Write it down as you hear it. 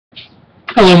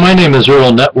Hello, my name is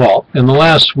Earl Netwalt. In the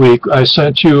last week, I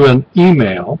sent you an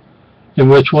email in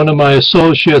which one of my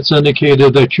associates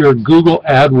indicated that your Google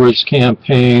AdWords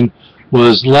campaign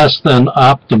was less than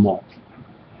optimal.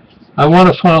 I want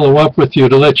to follow up with you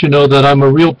to let you know that I'm a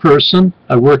real person.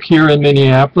 I work here in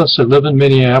Minneapolis. I live in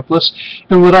Minneapolis.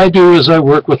 And what I do is I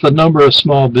work with a number of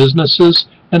small businesses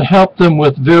and help them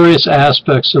with various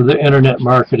aspects of the internet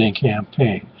marketing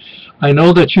campaign. I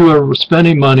know that you are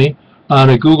spending money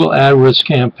on a Google AdWords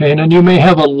campaign, and you may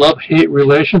have a love-hate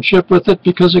relationship with it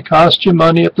because it costs you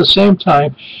money. At the same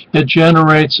time, it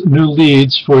generates new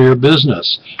leads for your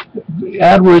business.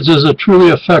 AdWords is a truly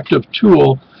effective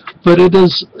tool, but it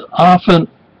is often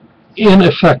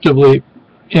ineffectively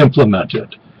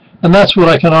implemented. And that's what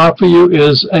I can offer you,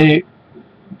 is a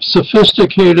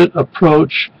sophisticated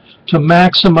approach to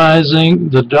maximizing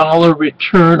the dollar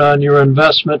return on your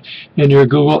investment in your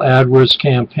Google AdWords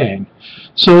campaign.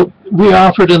 So we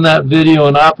offered in that video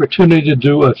an opportunity to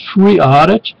do a free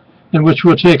audit in which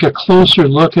we'll take a closer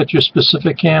look at your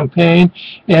specific campaign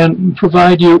and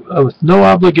provide you with no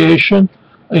obligation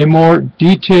a more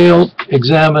detailed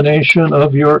examination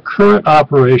of your current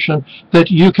operation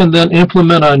that you can then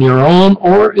implement on your own,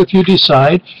 or if you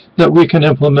decide that we can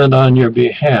implement on your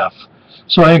behalf.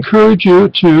 So I encourage you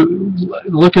to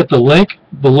look at the link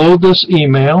below this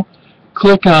email,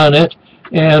 click on it,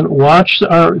 and watch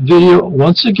our video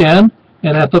once again.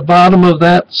 And at the bottom of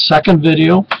that second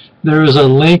video, there is a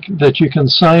link that you can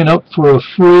sign up for a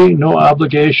free, no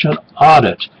obligation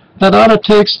audit. That audit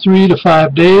takes 3 to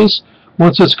 5 days.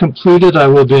 Once it's completed, I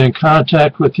will be in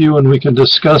contact with you and we can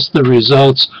discuss the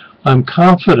results. I'm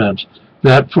confident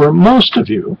that for most of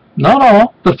you, not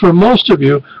all, but for most of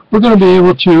you, we're going to be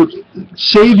able to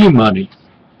save you money,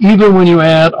 even when you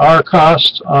add our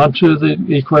costs onto the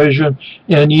equation,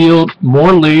 and yield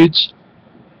more leads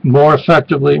more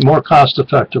effectively, more cost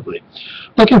effectively.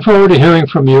 Looking forward to hearing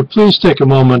from you. Please take a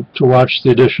moment to watch the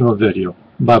additional video.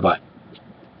 Bye-bye.